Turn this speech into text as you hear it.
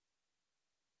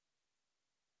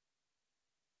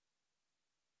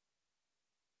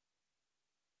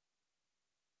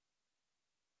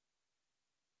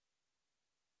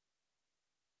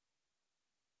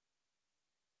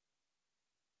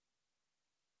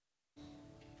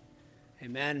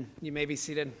Amen. You may be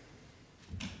seated.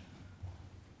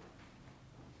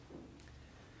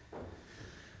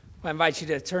 I invite you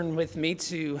to turn with me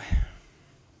to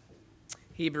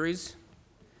Hebrews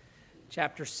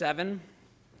chapter 7.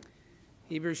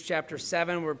 Hebrews chapter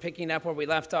 7, we're picking up where we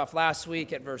left off last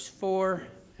week at verse 4,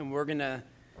 and we're going to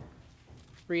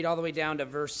read all the way down to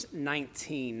verse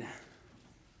 19.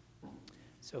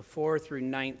 So 4 through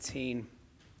 19.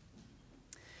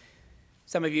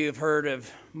 Some of you have heard of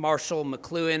Marshall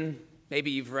McLuhan.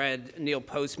 Maybe you've read Neil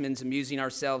Postman's Amusing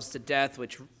Ourselves to Death,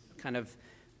 which kind of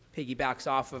piggybacks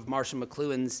off of Marshall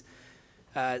McLuhan's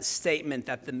statement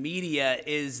that the media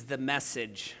is the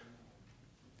message.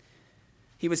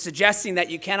 He was suggesting that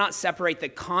you cannot separate the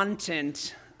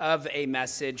content of a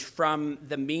message from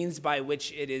the means by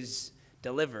which it is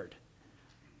delivered,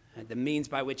 the means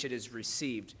by which it is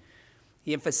received.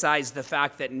 He emphasized the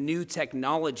fact that new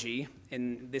technology,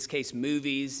 in this case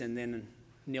movies, and then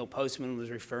Neil Postman was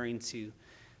referring to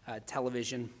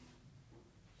television.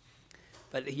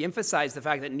 But he emphasized the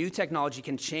fact that new technology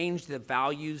can change the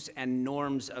values and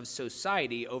norms of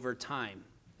society over time.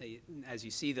 As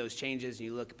you see those changes and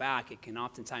you look back, it can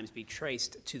oftentimes be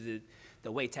traced to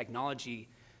the way technology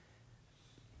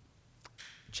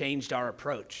changed our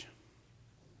approach.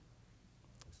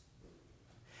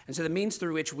 And so the means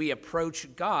through which we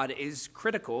approach God is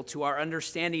critical to our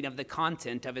understanding of the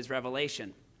content of his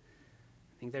revelation.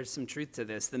 I think there's some truth to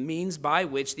this. The means by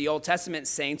which the Old Testament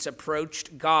saints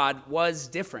approached God was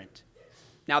different.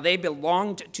 Now, they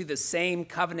belonged to the same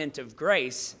covenant of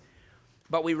grace,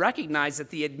 but we recognize that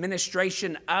the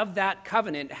administration of that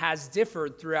covenant has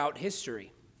differed throughout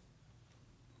history.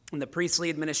 And the priestly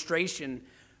administration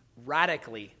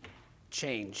radically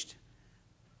changed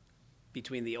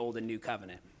between the Old and New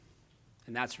Covenant.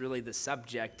 And that's really that's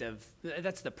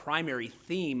the primary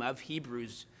theme of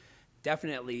Hebrews,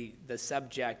 definitely the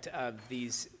subject of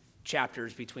these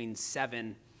chapters between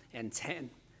 7 and 10,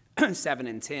 7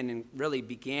 and 10, and really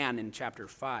began in chapter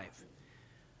 5.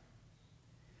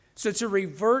 So to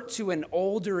revert to an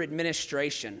older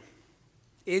administration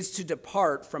is to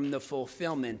depart from the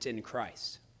fulfillment in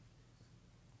Christ.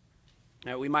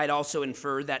 Now, we might also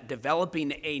infer that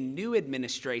developing a new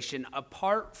administration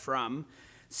apart from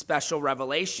special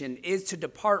revelation is to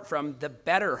depart from the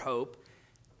better hope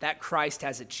that Christ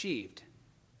has achieved.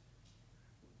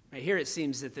 Right here it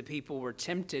seems that the people were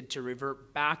tempted to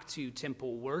revert back to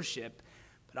temple worship,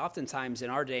 but oftentimes in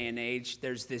our day and age,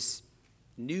 there's this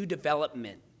new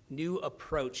development, new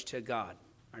approach to God,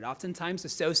 right? Oftentimes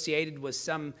associated with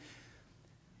some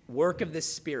work of the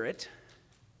Spirit,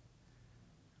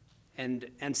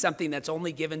 and something that's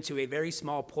only given to a very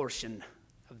small portion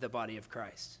of the body of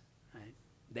Christ. Right?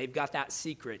 They've got that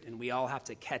secret, and we all have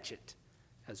to catch it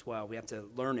as well. We have to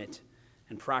learn it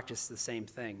and practice the same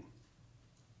thing.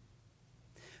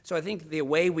 So I think the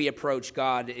way we approach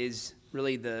God is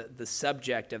really the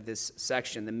subject of this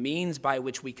section. The means by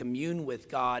which we commune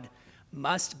with God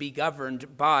must be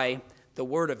governed by the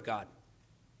Word of God.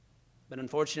 But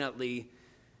unfortunately,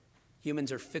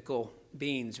 humans are fickle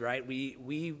beings, right?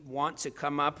 We want to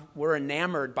come up, we're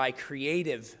enamored by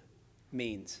creative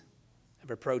means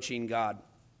of approaching God.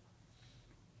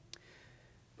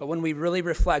 But when we really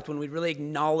reflect, when we really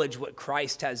acknowledge what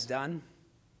Christ has done,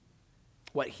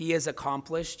 what he has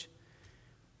accomplished,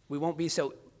 we won't be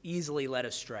so easily led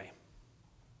astray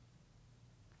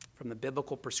from the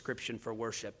biblical prescription for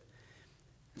worship.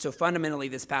 And so fundamentally,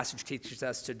 this passage teaches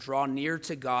us to draw near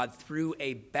to God through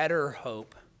a better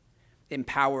hope,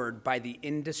 empowered by the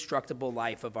indestructible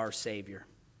life of our Savior.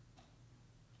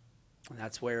 And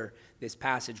that's where this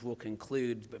passage will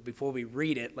conclude. But before we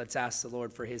read it, let's ask the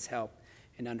Lord for his help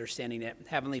in understanding it.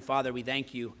 Heavenly Father, we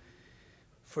thank you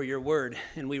for your word,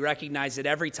 and we recognize that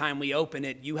every time we open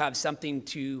it, you have something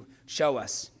to show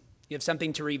us. You have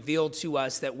something to reveal to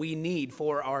us that we need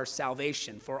for our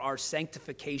salvation, for our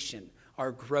sanctification,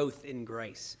 our growth in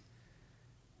grace.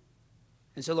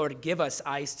 And so, Lord, give us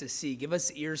eyes to see, give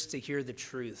us ears to hear the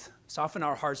truth. Soften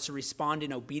our hearts to respond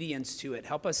in obedience to it.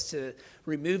 Help us to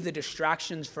remove the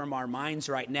distractions from our minds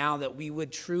right now, that we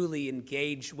would truly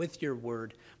engage with your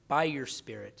word by your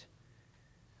Spirit,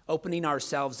 opening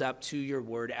ourselves up to your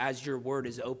word as your word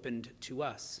is opened to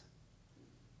us.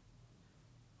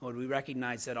 Lord, we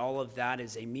recognize that all of that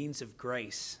is a means of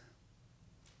grace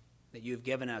that you have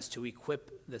given us to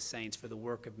equip the saints for the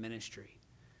work of ministry.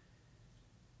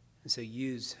 And so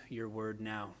use your word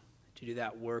now to do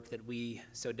that work that we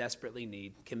so desperately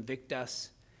need. Convict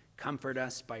us, comfort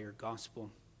us by your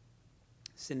gospel.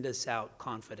 Send us out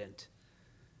confident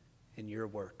in your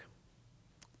work.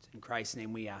 It's in Christ's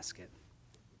name we ask it.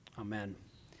 Amen.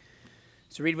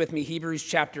 So read with me Hebrews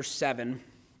chapter 7,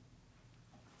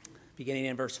 beginning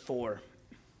in verse 4.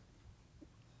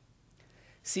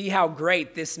 See how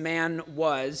great this man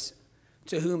was,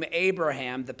 to whom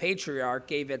Abraham, the patriarch,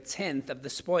 gave a tenth of the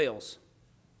spoils,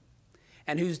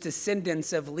 and whose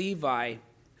descendants of Levi,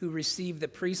 who received the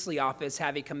priestly office,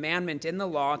 have a commandment in the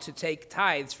law to take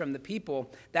tithes from the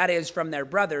people, that is, from their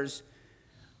brothers,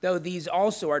 though these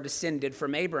also are descended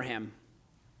from Abraham.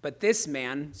 But this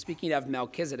man, speaking of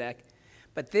Melchizedek,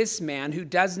 but this man who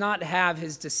does not have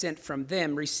his descent from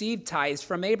them received tithes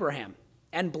from Abraham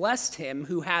and blessed him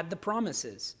who had the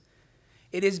promises.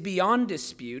 It is beyond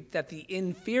dispute that the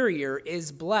inferior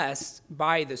is blessed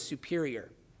by the superior.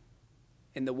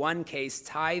 In the one case,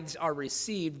 tithes are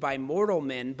received by mortal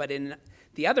men, but in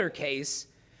the other case,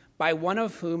 by one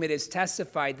of whom it is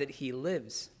testified that he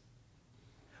lives.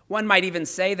 One might even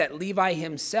say that Levi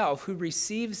himself, who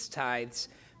receives tithes,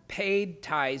 paid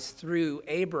tithes through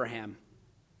Abraham,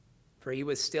 for he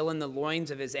was still in the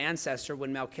loins of his ancestor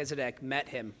when Melchizedek met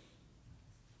him.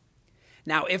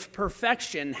 Now, if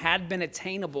perfection had been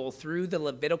attainable through the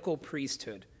Levitical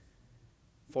priesthood,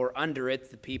 for under it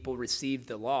the people received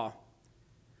the law,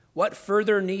 what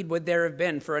further need would there have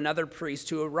been for another priest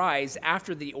to arise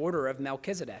after the order of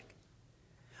Melchizedek,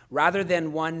 rather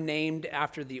than one named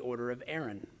after the order of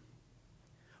Aaron?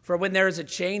 For when there is a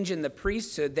change in the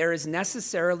priesthood, there is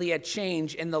necessarily a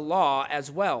change in the law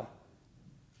as well.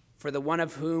 For the one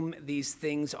of whom these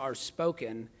things are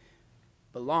spoken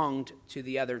belonged to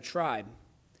the other tribe,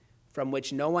 from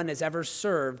which no one has ever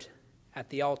served at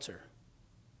the altar.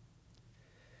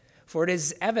 For it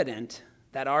is evident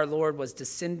that our Lord was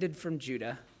descended from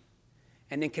Judah,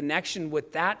 and in connection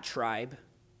with that tribe,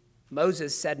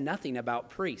 Moses said nothing about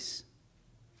priests.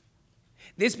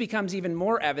 This becomes even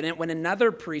more evident when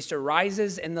another priest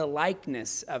arises in the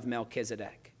likeness of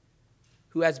Melchizedek,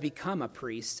 who has become a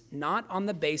priest, not on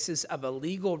the basis of a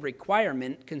legal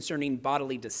requirement concerning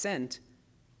bodily descent,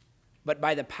 but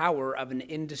by the power of an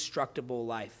indestructible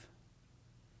life.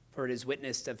 For it is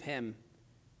witnessed of him,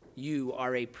 you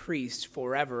are a priest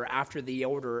forever after the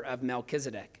order of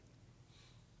Melchizedek.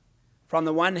 For on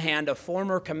the one hand, a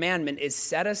former commandment is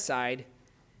set aside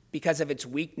because of its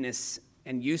weakness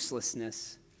and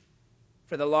uselessness,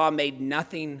 for the law made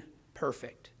nothing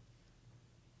perfect.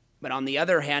 But on the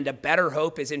other hand, a better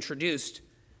hope is introduced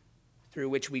through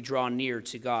which we draw near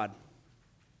to God.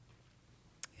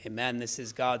 Amen. This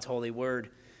is God's holy word.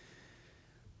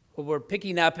 Well, we're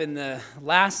picking up in the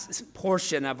last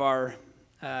portion of our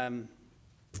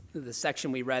the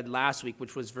section we read last week,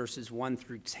 which was verses 1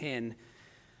 through 10.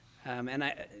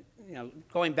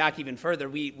 Going back even further,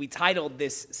 we titled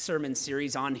this sermon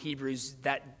series on Hebrews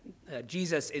that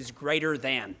Jesus is greater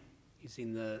than,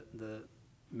 using the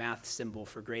math symbol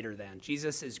for greater than.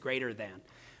 Jesus is greater than.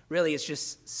 Really, it's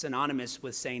just synonymous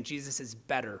with saying Jesus is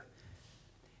better.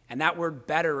 And that word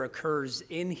better occurs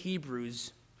in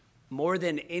Hebrews more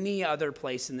than any other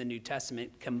place in the New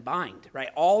Testament combined, right?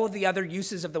 All of the other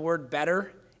uses of the word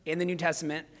better in the New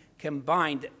Testament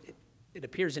combined, it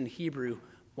appears in Hebrews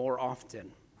more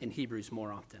often.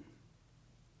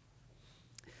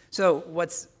 So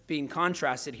what's being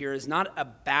contrasted here is not a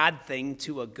bad thing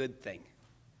to a good thing.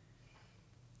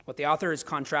 What the author is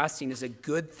contrasting is a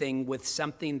good thing with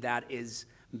something that is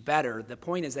better. The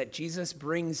point is that Jesus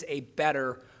brings a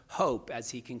better hope, as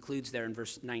he concludes there in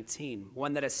verse 19,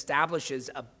 one that establishes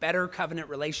a better covenant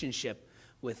relationship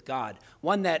with God,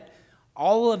 one that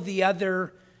all of the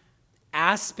other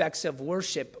aspects of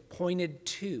worship pointed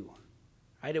to,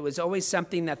 right? It was always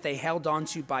something that they held on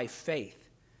to by faith,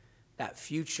 that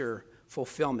future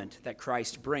fulfillment that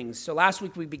Christ brings. So last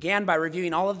week we began by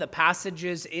reviewing all of the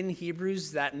passages in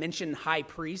Hebrews that mention high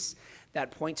priests,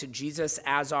 that point to Jesus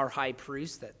as our high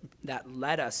priest, that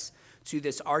led us to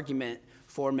this argument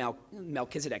for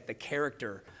Melchizedek, the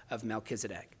character of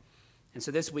Melchizedek. And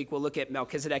so this week we'll look at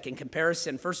Melchizedek in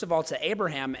comparison, first of all, to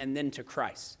Abraham and then to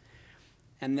Christ.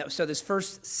 And so this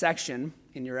first section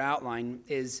in your outline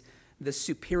is the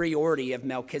superiority of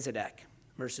Melchizedek,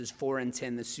 verses 4 and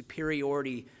 10, the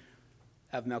superiority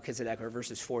of Melchizedek, or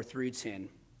verses 4 through 10.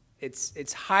 It's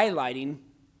highlighting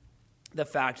the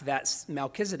fact that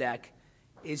Melchizedek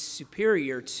is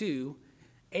superior to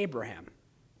Abraham,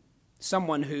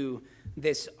 someone who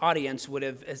this audience would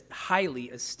have highly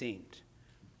esteemed.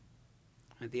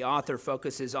 The author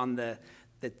focuses on the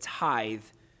tithe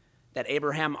that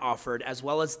Abraham offered, as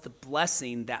well as the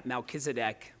blessing that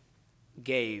Melchizedek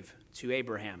gave to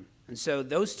Abraham. And so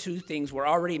those two things were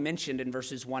already mentioned in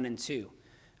verses 1 and 2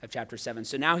 of chapter 7.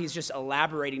 So now he's just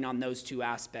elaborating on those two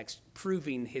aspects,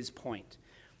 proving his point,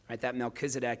 right, that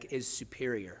Melchizedek is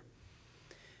superior.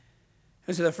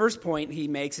 And so the first point he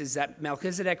makes is that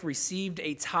Melchizedek received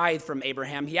a tithe from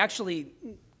Abraham. He actually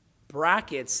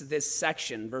brackets this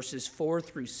section, verses 4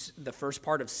 through the first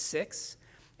part of 6,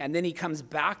 and then he comes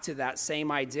back to that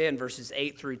same idea in verses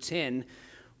 8 through 10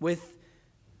 with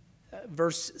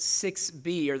verse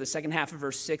 6b, or the second half of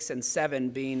verse 6 and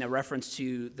 7, being a reference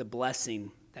to the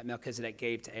blessing that Melchizedek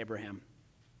gave to Abraham.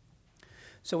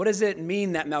 So what does it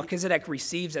mean that Melchizedek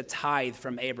receives a tithe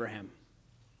from Abraham?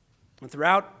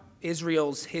 Throughout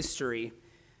Israel's history,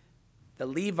 the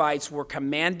Levites were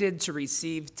commanded to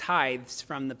receive tithes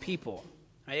from the people.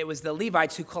 It was the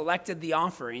Levites who collected the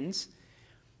offerings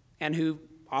and who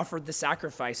offered the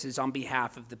sacrifices on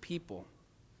behalf of the people.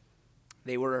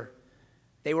 They were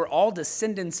all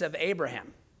descendants of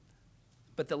Abraham,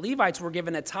 but the Levites were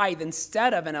given a tithe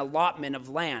instead of an allotment of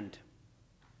land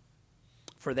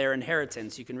for their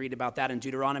inheritance. You can read about that in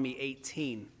Deuteronomy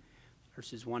 18,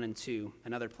 verses 1 and 2,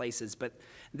 and other places. But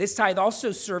this tithe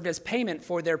also served as payment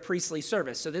for their priestly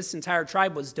service. So this entire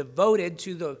tribe was devoted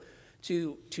to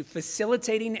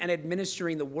facilitating and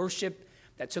administering the worship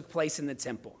that took place in the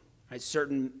temple. Right?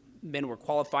 Certain men were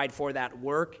qualified for that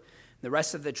work. The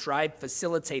rest of the tribe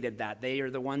facilitated that. They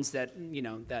are the ones that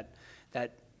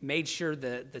that made sure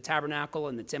the tabernacle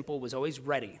and the temple was always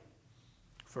ready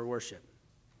for worship.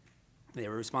 They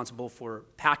were responsible for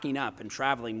packing up and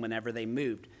traveling whenever they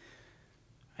moved.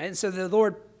 And so the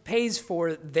Lord pays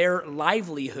for their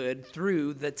livelihood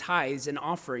through the tithes and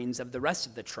offerings of the rest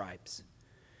of the tribes.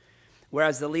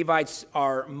 Whereas the Levites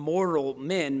are mortal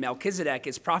men, Melchizedek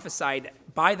is prophesied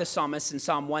by the psalmist in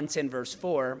Psalm 110, verse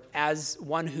 4, as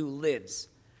one who lives.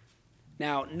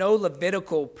 Now, no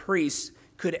Levitical priest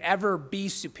could ever be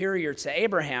superior to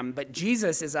Abraham, but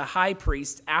Jesus is a high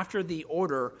priest after the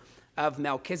order of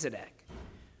Melchizedek.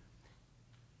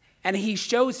 And he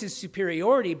shows his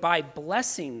superiority by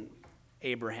blessing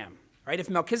Abraham. Right? If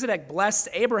Melchizedek blessed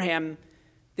Abraham,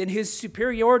 then his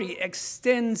superiority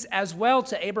extends as well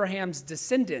to Abraham's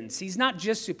descendants. He's not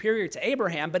just superior to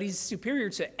Abraham, but he's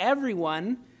superior to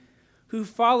everyone who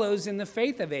follows in the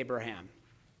faith of Abraham.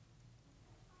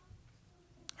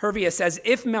 Hervia says,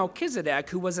 if Melchizedek,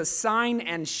 who was a sign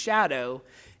and shadow,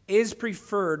 is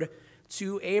preferred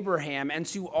to Abraham and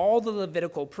to all the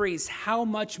Levitical priests, how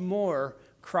much more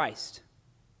Christ,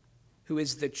 who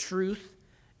is the truth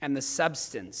and the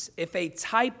substance? If a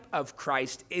type of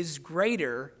Christ is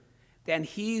greater than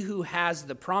he who has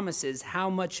the promises,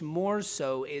 how much more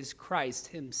so is Christ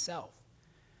himself?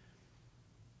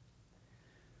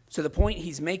 So the point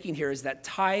he's making here is that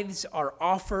tithes are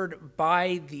offered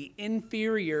by the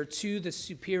inferior to the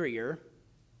superior.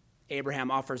 Abraham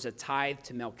offers a tithe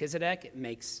to Melchizedek.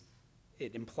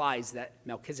 It implies that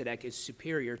Melchizedek is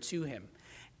superior to him.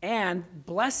 And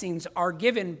blessings are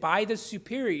given by the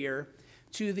superior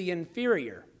to the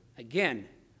inferior. Again,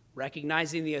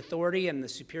 recognizing the authority and the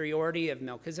superiority of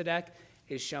Melchizedek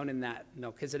is shown in that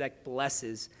Melchizedek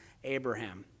blesses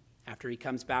Abraham after he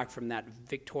comes back from that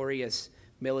victorious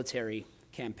military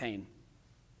campaign.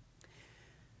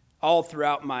 All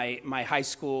throughout my high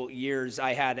school years,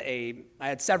 I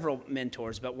had several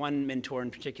mentors, but one mentor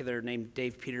in particular named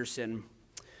Dave Peterson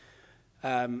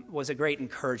was a great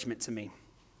encouragement to me.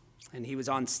 And he was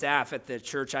on staff at the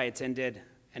church I attended,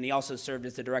 and he also served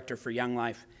as the director for Young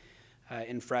Life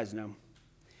in Fresno.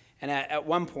 And at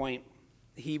one point,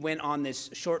 he went on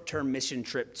this short-term mission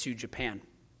trip to Japan.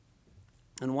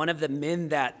 And one of the men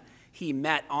that he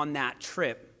met on that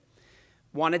trip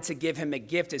wanted to give him a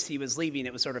gift as he was leaving.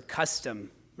 It was sort of custom,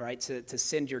 right, to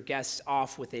send your guests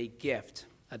off with a gift,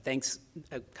 a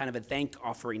kind of a thank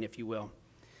offering, if you will.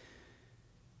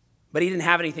 But he didn't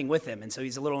have anything with him, and so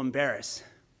he's a little embarrassed.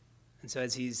 And so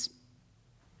as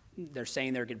they're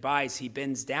saying their goodbyes, he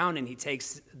bends down and he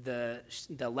takes the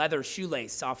leather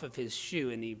shoelace off of his shoe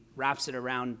and he wraps it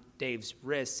around Dave's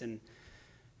wrist and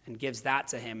gives that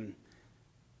to him.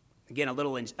 Again, a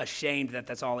little ashamed that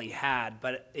that's all he had,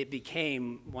 but it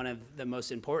became one of the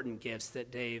most important gifts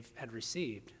that Dave had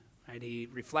received. Right? He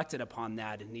reflected upon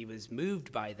that and he was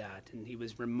moved by that and he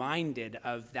was reminded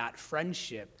of that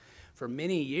friendship for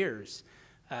many years,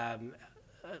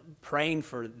 praying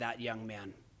for that young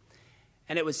man.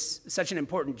 And it was such an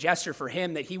important gesture for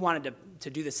him that he wanted to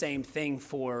do the same thing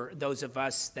for those of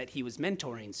us that he was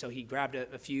mentoring. So he grabbed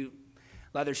a few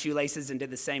leather shoelaces and did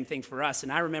the same thing for us.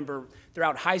 And I remember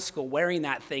throughout high school wearing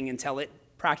that thing until it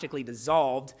practically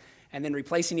dissolved, and then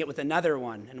replacing it with another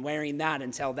one and wearing that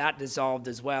until that dissolved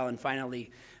as well, and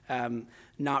finally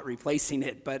not replacing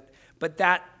it. But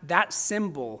that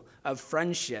symbol of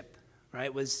friendship,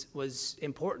 right, was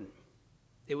important.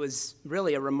 It was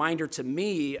really a reminder to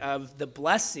me of the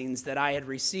blessings that I had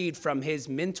received from his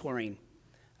mentoring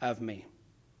of me.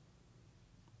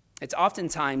 It's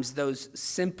oftentimes those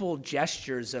simple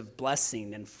gestures of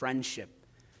blessing and friendship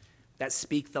that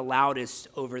speak the loudest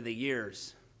over the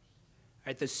years.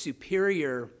 Right? The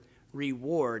superior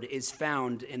reward is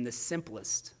found in the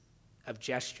simplest of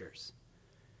gestures.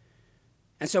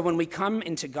 And so when we come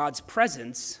into God's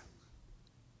presence,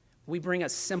 we bring a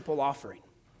simple offering.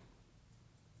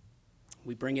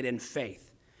 We bring it in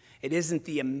faith. It isn't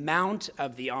the amount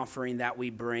of the offering that we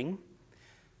bring,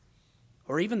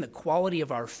 or even the quality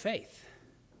of our faith,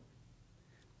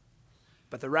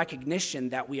 but the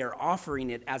recognition that we are offering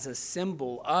it as a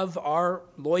symbol of our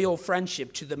loyal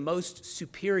friendship to the most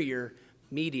superior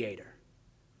mediator.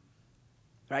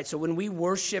 Right? So when we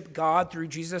worship God through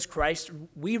Jesus Christ,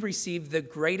 we receive the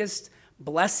greatest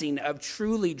blessing of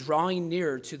truly drawing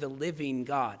near to the living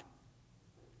God.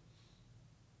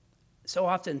 So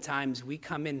oftentimes we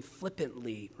come in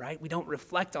flippantly, right? We don't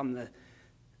reflect on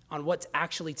what's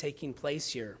actually taking place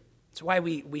here. That's why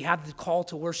we have the call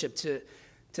to worship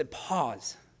to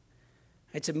pause,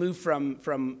 and to move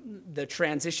from the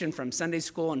transition from Sunday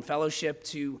school and fellowship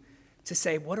to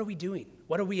say, what are we doing?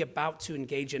 What are we about to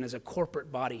engage in as a corporate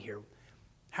body here?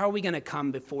 How are we going to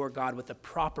come before God with a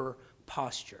proper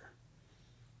posture?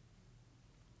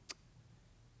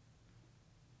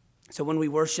 So when we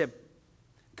worship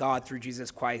God through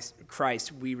Jesus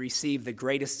Christ, we receive the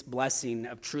greatest blessing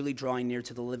of truly drawing near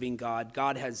to the living God.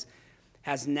 God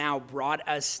has now brought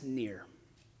us near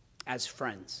as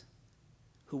friends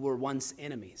who were once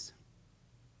enemies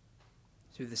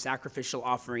through the sacrificial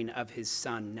offering of his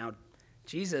Son. Now,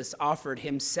 Jesus offered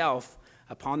himself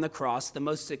upon the cross, the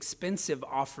most expensive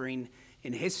offering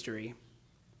in history,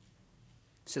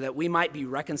 so that we might be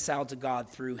reconciled to God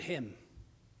through him.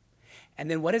 And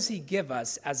then what does he give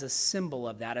us as a symbol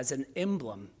of that, as an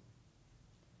emblem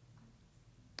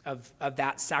of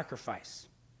that sacrifice?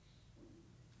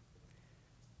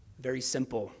 Very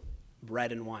simple,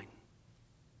 bread and wine.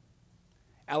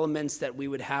 Elements that we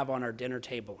would have on our dinner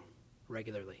table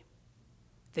regularly.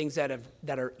 Things that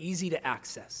are easy to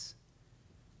access.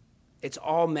 It's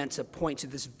all meant to point to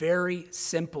this very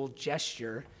simple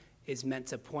gesture is meant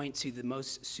to point to the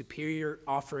most superior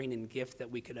offering and gift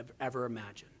that we could have ever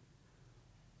imagined.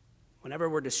 Whenever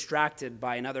we're distracted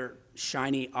by another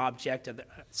shiny object of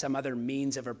some other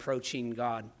means of approaching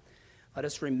God, let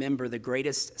us remember the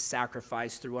greatest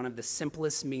sacrifice through one of the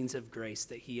simplest means of grace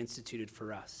that he instituted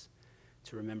for us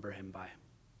to remember him by.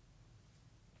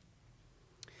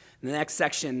 In the next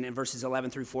section, in verses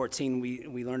 11 through 14,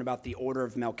 we learn about the order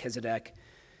of Melchizedek,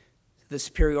 the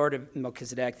superiority of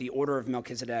Melchizedek, the order of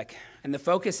Melchizedek. And the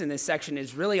focus in this section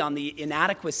is really on the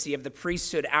inadequacy of the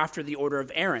priesthood after the order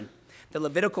of Aaron. The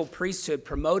Levitical priesthood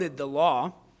promoted the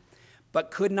law, but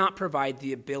could not provide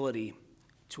the ability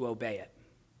to obey it.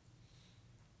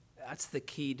 That's the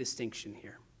key distinction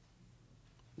here.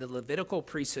 The Levitical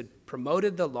priesthood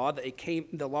promoted the law.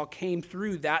 The law came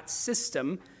through that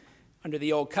system under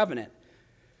the Old Covenant,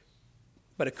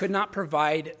 but it could not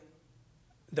provide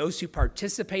those who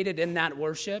participated in that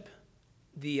worship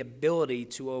the ability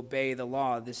to obey the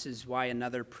law. This is why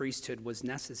another priesthood was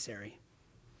necessary.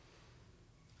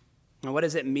 Now, what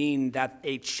does it mean that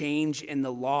a change in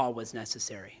the law was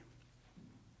necessary?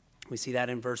 We see that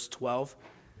in verse 12.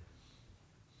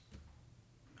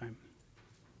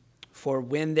 For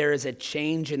when there is a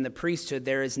change in the priesthood,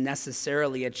 there is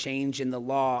necessarily a change in the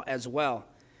law as well.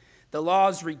 The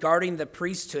laws regarding the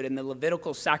priesthood and the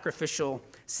Levitical sacrificial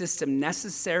system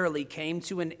necessarily came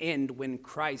to an end when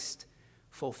Christ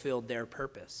fulfilled their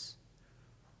purpose.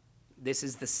 This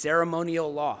is the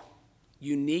ceremonial law,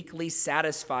 uniquely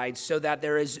satisfied so that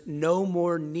there is no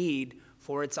more need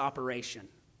for its operation.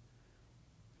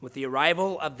 With the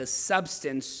arrival of the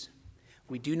substance,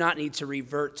 we do not need to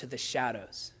revert to the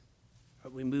shadows,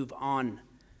 but we move on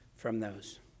from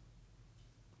those.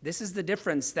 This is the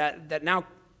difference that now,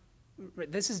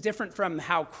 this is different from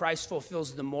how Christ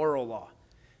fulfills the moral law.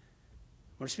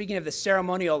 We're speaking of the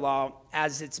ceremonial law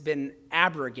as it's been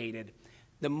abrogated.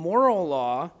 The moral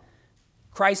law,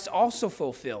 Christ also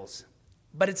fulfills,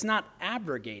 but it's not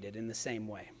abrogated in the same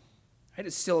way. Right?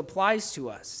 It still applies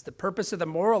to us. The purpose of the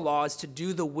moral law is to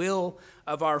do the will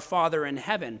of our Father in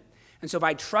heaven. And so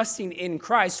by trusting in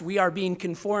Christ, we are being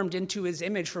conformed into his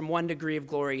image from one degree of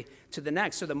glory to the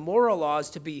next. So the moral law is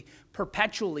to be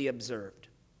perpetually observed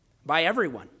by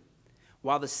everyone,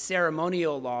 while the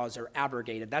ceremonial laws are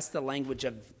abrogated. That's the language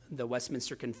of the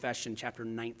Westminster Confession, chapter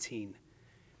 19,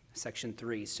 section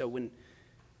 3. So when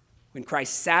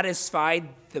Christ satisfied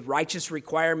the righteous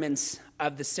requirements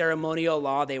of the ceremonial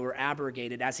law, they were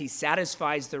abrogated. As he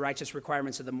satisfies the righteous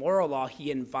requirements of the moral law, he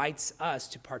invites us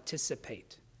to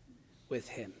participate with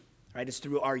him. Right? It's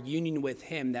through our union with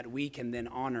him that we can then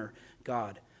honor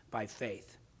God by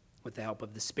faith with the help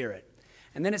of the Spirit.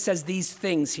 And then it says these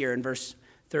things here in verse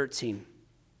 13.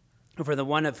 For the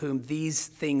one of whom these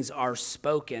things are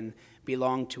spoken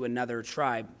belonged to another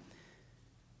tribe,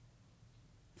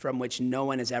 from which no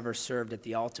one has ever served at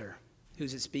the altar.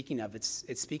 Who's it speaking of? It's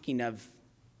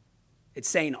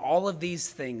saying all of these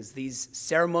things, these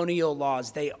ceremonial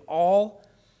laws, they all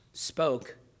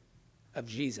spoke of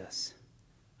Jesus,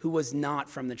 who was not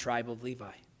from the tribe of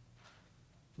Levi.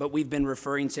 But we've been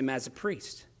referring to him as a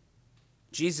priest.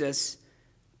 Jesus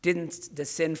didn't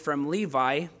descend from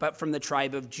Levi, but from the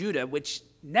tribe of Judah, which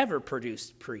never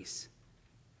produced priests.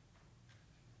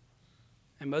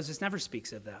 And Moses never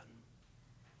speaks of that.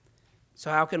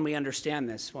 So how can we understand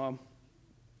this? Well,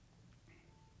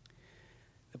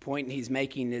 the point he's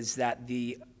making is that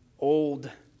the old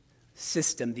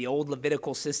system, the old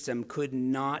Levitical system, could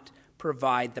not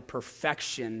provide the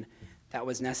perfection that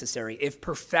was necessary. If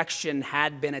perfection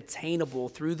had been attainable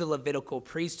through the Levitical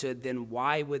priesthood, then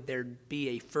why would there be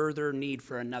a further need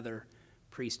for another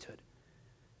priesthood?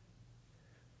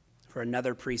 For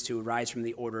another priest to arise from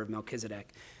the order of Melchizedek.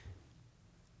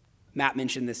 Matt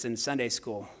mentioned this in Sunday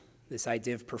school, this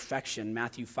idea of perfection,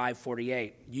 Matthew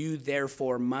 5:48. You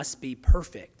therefore must be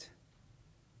perfect,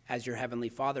 as your heavenly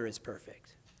Father is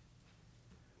perfect.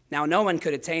 Now, no one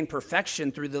could attain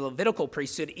perfection through the Levitical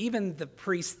priesthood, even the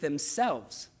priests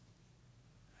themselves.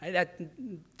 Right?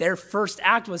 Their first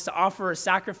act was to offer a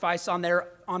sacrifice on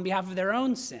behalf of their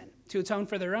own sin, to atone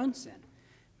for their own sin,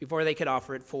 before they could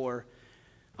offer it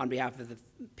on behalf of the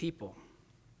people.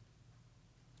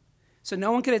 So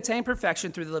no one could attain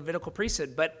perfection through the Levitical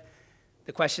priesthood, but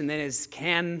the question then is,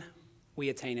 can we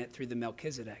attain it through the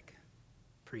Melchizedek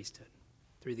priesthood,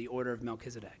 through the order of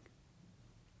Melchizedek?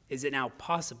 Is it now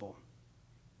possible?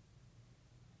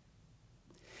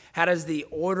 How does the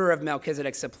order of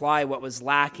Melchizedek supply what was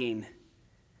lacking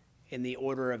in the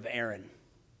order of Aaron?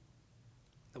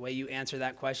 The way you answer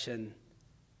that question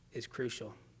is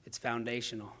crucial. It's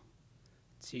foundational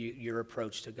to your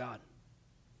approach to God.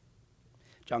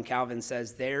 John Calvin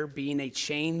says, there being a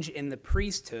change in the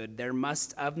priesthood, there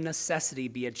must of necessity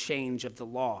be a change of the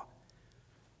law.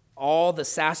 All the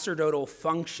sacerdotal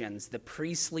functions, the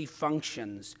priestly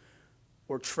functions,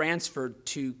 were transferred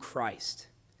to Christ,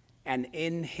 and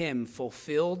in him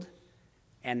fulfilled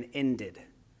and ended.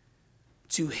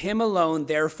 To him alone,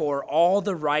 therefore, all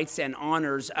the rights and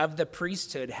honors of the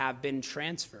priesthood have been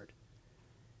transferred.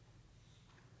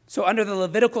 So under the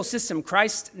Levitical system,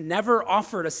 Christ never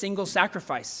offered a single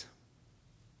sacrifice.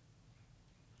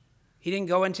 He didn't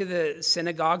go into the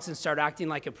synagogues and start acting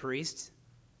like a priest.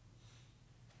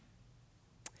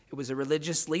 It was the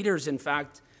religious leaders, in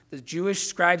fact, the Jewish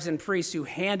scribes and priests, who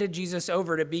handed Jesus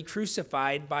over to be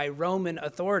crucified by Roman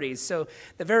authorities. So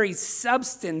the very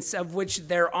substance of which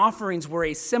their offerings were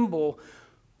a symbol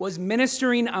was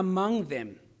ministering among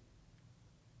them.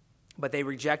 But they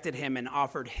rejected him and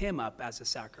offered him up as a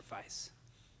sacrifice.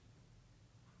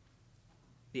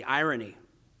 The irony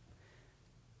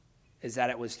is that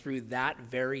it was through that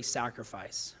very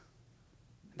sacrifice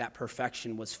that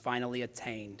perfection was finally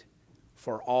attained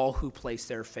for all who place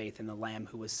their faith in the Lamb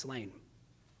who was slain.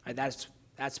 And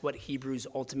that's what Hebrews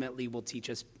ultimately will teach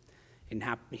us in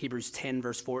Hebrews 10,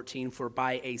 verse 14. For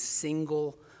by a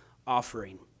single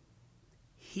offering,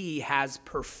 he has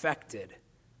perfected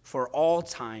for all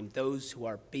time those who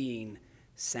are being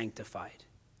sanctified.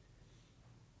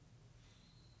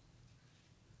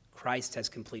 Christ has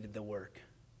completed the work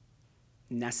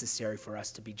necessary for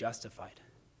us to be justified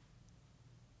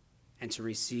and to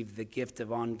receive the gift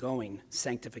of ongoing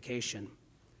sanctification.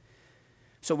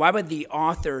 So why would the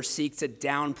author seek to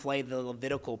downplay the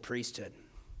Levitical priesthood?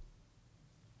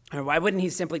 Or why wouldn't he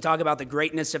simply talk about the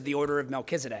greatness of the order of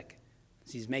Melchizedek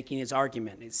as he's making his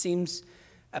argument? It seems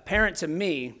apparent to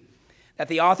me that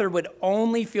the author would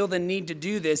only feel the need to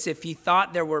do this if he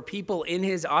thought there were people in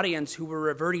his audience who were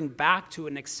reverting back to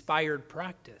an expired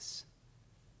practice.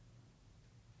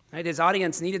 Right? His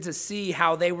audience needed to see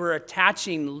how they were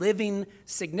attaching living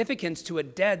significance to a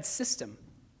dead system.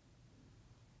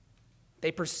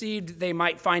 They perceived they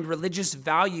might find religious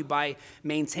value by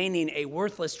maintaining a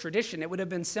worthless tradition. It would have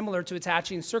been similar to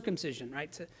attaching circumcision, right?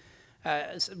 To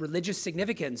religious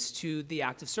significance to the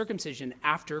act of circumcision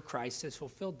after Christ has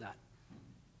fulfilled that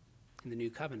in the new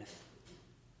covenant.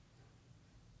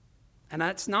 And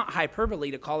that's not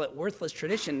hyperbole to call it worthless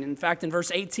tradition. In fact, in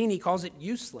verse 18, he calls it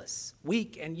useless,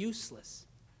 weak and useless.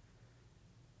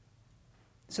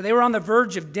 So they were on the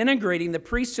verge of denigrating the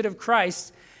priesthood of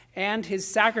Christ and his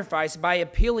sacrifice by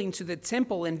appealing to the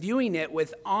temple and viewing it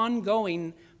with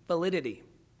ongoing validity.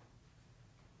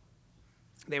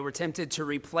 They were tempted to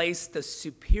replace the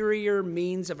superior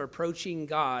means of approaching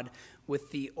God with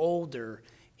the older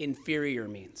inferior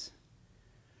means.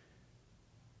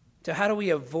 So how do we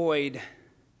avoid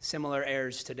similar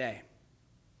errors today?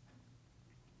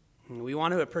 We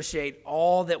want to appreciate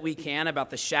all that we can about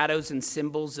the shadows and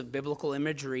symbols of biblical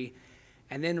imagery,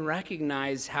 and then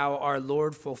recognize how our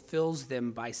Lord fulfills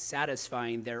them by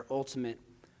satisfying their ultimate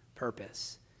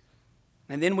purpose.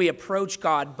 And then we approach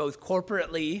God both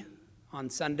corporately on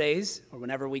Sundays or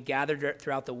whenever we gather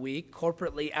throughout the week,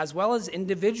 corporately as well as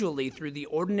individually through the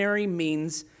ordinary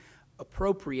means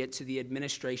appropriate to the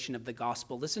administration of the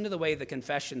gospel. Listen to the way the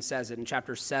confession says it in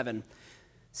chapter 7,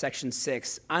 section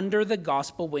 6. Under the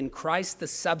gospel, when Christ the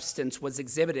substance was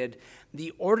exhibited,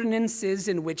 the ordinances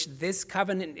in which this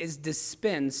covenant is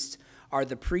dispensed are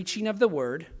the preaching of the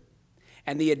word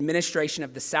and the administration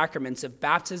of the sacraments of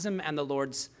baptism and the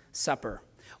Lord's Supper,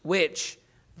 which,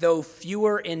 though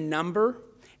fewer in number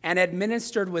and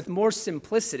administered with more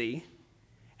simplicity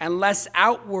and less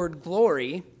outward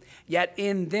glory, yet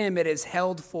in them it is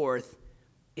held forth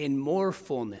in more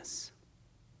fullness,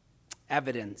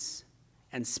 evidence,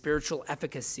 and spiritual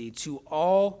efficacy to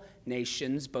all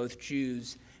nations, both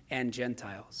Jews and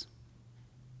Gentiles.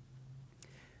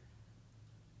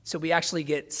 So we actually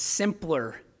get a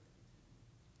simpler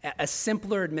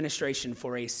administration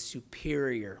for a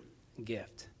superior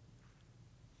gift.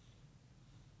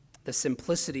 The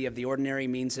simplicity of the ordinary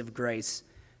means of grace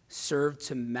served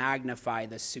to magnify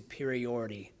the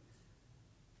superiority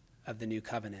of the new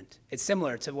covenant. It's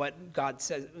similar to what God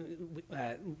says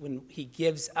when he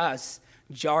gives us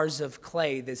jars of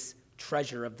clay, this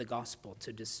treasure of the gospel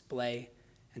to display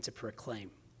and to proclaim.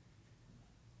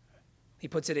 He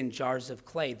puts it in jars of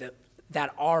clay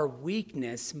that our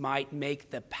weakness might make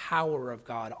the power of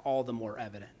God all the more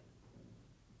evident.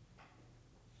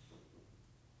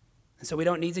 And so we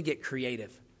don't need to get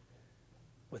creative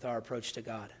with our approach to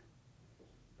God.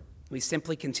 We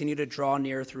simply continue to draw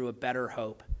near through a better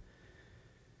hope.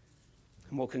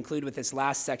 And we'll conclude with this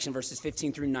last section, verses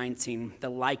 15 through 19, the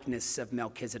likeness of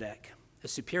Melchizedek. The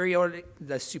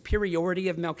superiority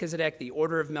of Melchizedek, the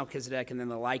order of Melchizedek, and then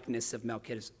the likeness of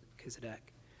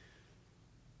Melchizedek.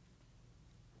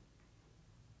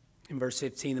 In verse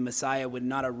 15, the Messiah would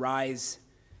not arise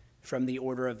from the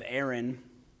order of Aaron.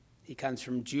 He comes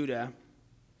from Judah,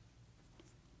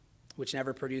 which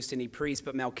never produced any priest,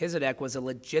 but Melchizedek was a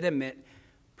legitimate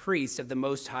priest of the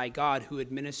Most High God who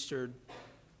administered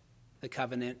the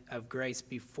covenant of grace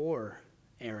before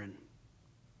Aaron.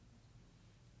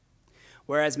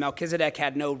 Whereas Melchizedek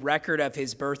had no record of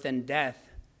his birth and death,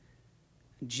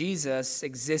 Jesus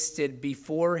existed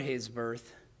before his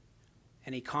birth,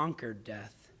 and he conquered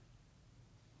death.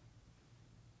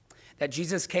 That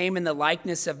Jesus came in the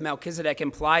likeness of Melchizedek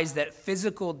implies that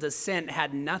physical descent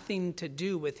had nothing to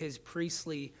do with his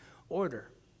priestly order.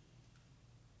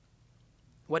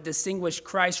 What distinguished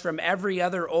Christ from every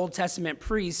other Old Testament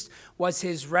priest was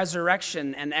his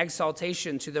resurrection and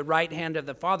exaltation to the right hand of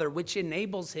the Father, which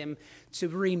enables him to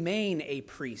remain a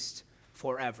priest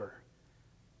forever,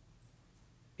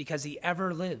 because he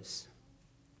ever lives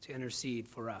to intercede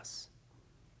for us.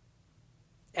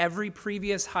 Every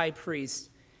previous high priest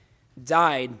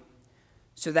died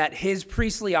so that his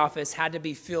priestly office had to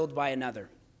be filled by another.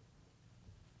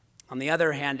 On the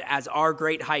other hand, as our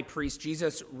great high priest,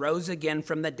 Jesus rose again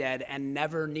from the dead and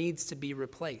never needs to be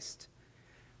replaced.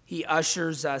 He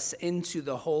ushers us into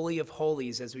the Holy of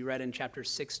Holies, as we read in chapter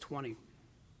 6:20,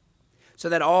 so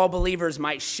that all believers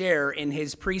might share in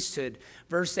his priesthood.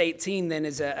 Verse 18 then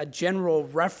is a general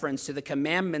reference to the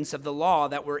commandments of the law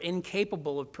that were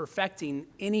incapable of perfecting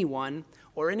anyone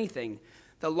or anything.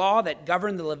 The law that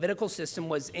governed the Levitical system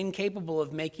was incapable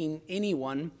of making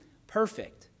anyone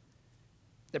perfect.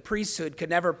 The priesthood could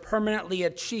never permanently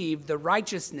achieve the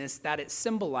righteousness that it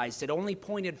symbolized. It only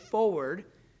pointed forward,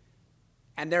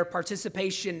 and their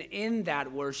participation in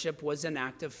that worship was an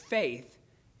act of faith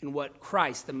in what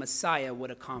Christ, the Messiah,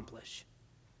 would accomplish.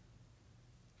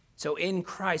 So in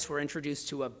Christ, we're introduced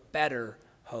to a better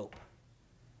hope.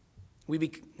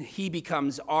 He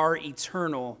becomes our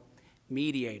eternal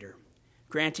mediator,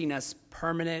 granting us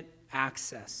permanent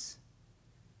access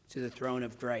to the throne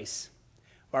of grace.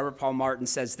 Robert Paul Martin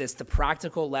says this: the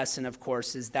practical lesson, of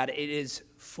course, is that it is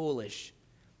foolish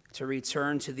to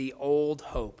return to the old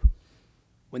hope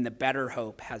when the better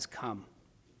hope has come.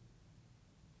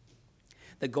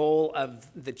 The goal of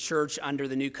the church under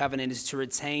the new covenant is to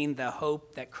retain the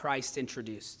hope that Christ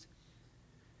introduced.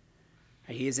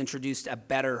 He has introduced a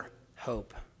better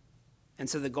hope. And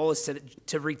so the goal is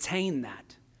to retain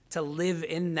that, to live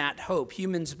in that hope.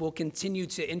 Humans will continue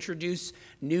to introduce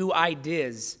new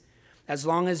ideas as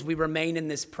long as we remain in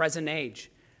this present age.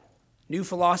 New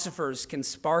philosophers can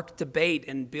spark debate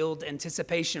and build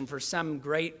anticipation for some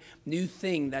great new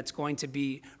thing that's going to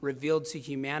be revealed to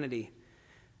humanity.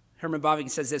 Herman Bavinck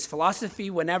says this: philosophy,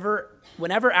 whenever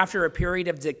after a period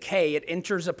of decay, it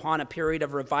enters upon a period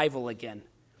of revival again,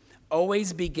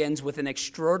 always begins with an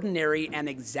extraordinary and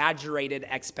exaggerated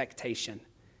expectation.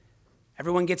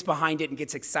 Everyone gets behind it and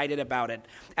gets excited about it.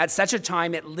 At such a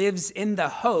time, it lives in the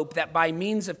hope that by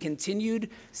means of continued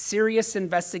serious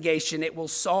investigation, it will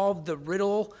solve the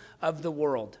riddle of the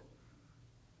world.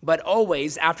 But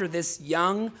always, after this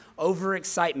young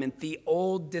overexcitement, the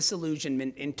old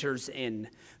disillusionment enters in.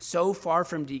 So far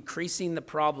from decreasing, the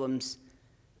problems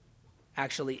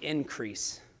actually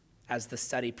increase as the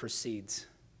study proceeds.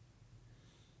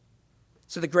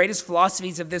 So the greatest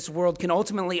philosophies of this world can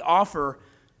ultimately offer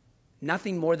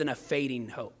nothing more than a fading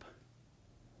hope.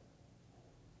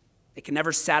 It can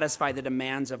never satisfy the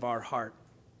demands of our heart.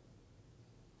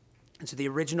 And so the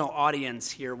original audience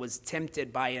here was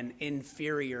tempted by an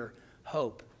inferior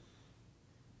hope.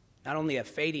 Not only a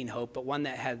fading hope, but one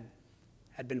that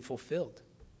had been fulfilled.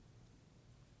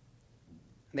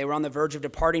 They were on the verge of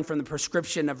departing from the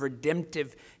prescription of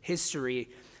redemptive history.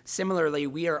 Similarly,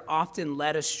 we are often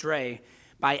led astray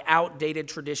by outdated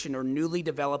tradition or newly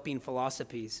developing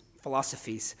philosophies.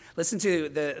 Listen to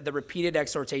the repeated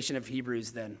exhortation of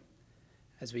Hebrews then,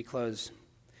 as we close.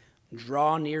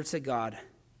 Draw near to God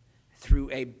through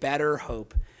a better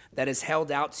hope that is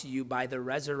held out to you by the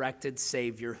resurrected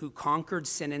Savior who conquered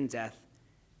sin and death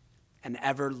and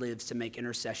ever lives to make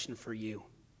intercession for you.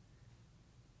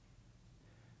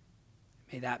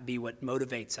 May that be what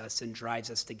motivates us and drives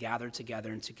us to gather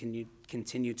together and to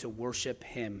continue to worship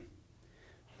him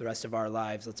the rest of our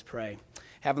lives. Let's pray.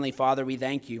 Heavenly Father, we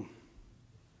thank you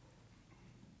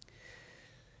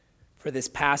for this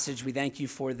passage. We thank you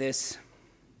for this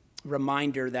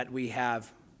reminder that we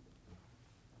have,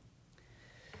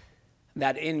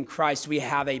 that in Christ we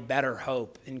have a better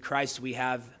hope. In Christ we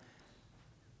have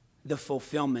the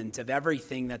fulfillment of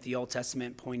everything that the Old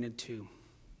Testament pointed to.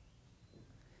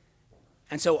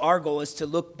 And so our goal is to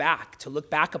look back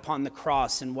upon the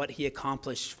cross and what he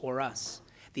accomplished for us.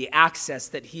 The access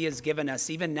that he has given us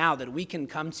even now, that we can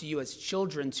come to you as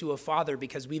children to a Father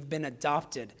because we've been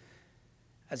adopted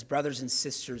as brothers and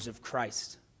sisters of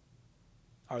Christ,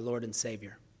 our Lord and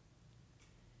Savior.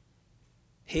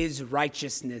 His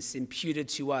righteousness imputed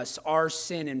to us, our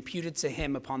sin imputed to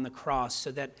him upon the cross, so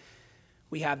that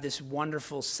we have this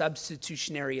wonderful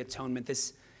substitutionary atonement,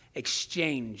 this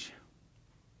exchange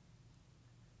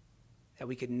that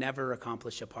we could never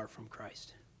accomplish apart from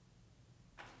Christ.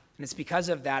 And it's because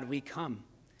of that we come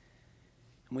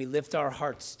and we lift our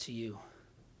hearts to you.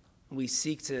 And we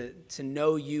seek to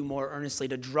know you more earnestly,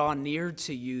 to draw near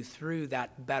to you through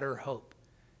that better hope.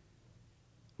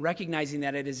 Recognizing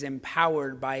that it is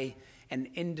empowered by an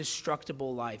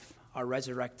indestructible life, our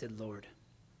resurrected Lord,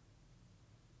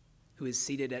 who is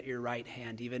seated at your right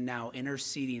hand, even now,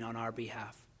 interceding on our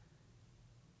behalf.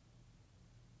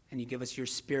 And you give us your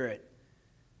Spirit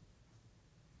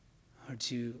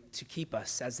to keep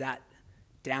us as that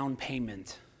down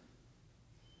payment,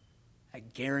 a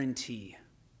guarantee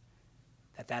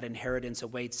that inheritance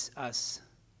awaits us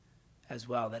as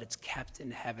well, that it's kept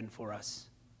in heaven for us,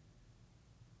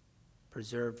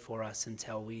 preserved for us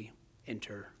until we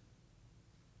enter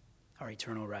our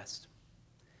eternal rest.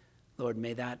 Lord,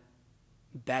 may that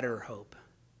better hope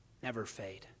never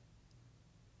fade.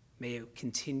 May it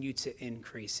continue to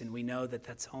increase, and we know that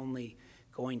that's only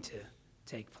going to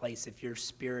take place if your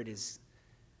Spirit is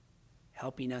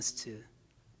helping us to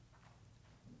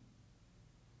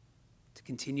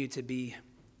continue to be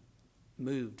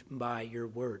moved by your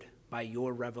word, by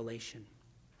your revelation,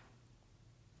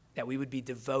 that we would be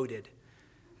devoted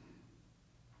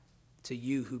to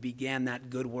you who began that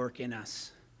good work in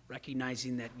us,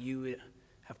 recognizing that you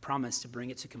have promised to bring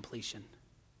it to completion.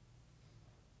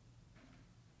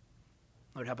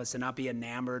 Lord, help us to not be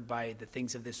enamored by the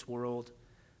things of this world,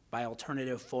 by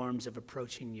alternative forms of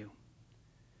approaching you.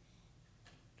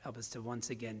 Help us to once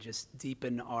again just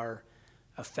deepen our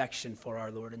affection for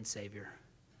our Lord and Savior.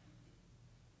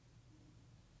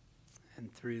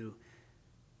 And through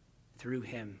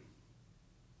him,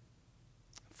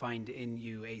 find in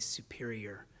you a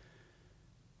superior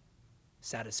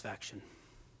satisfaction.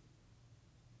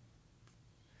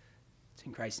 It's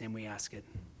in Christ's name we ask it.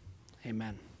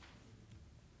 Amen.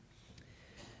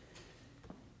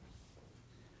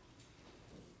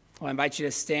 Well, I invite you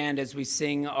to stand as we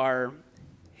sing our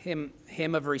hymn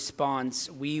of response,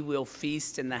 We Will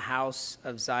Feast in the House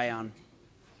of Zion.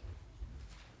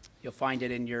 You'll find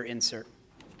it in your insert.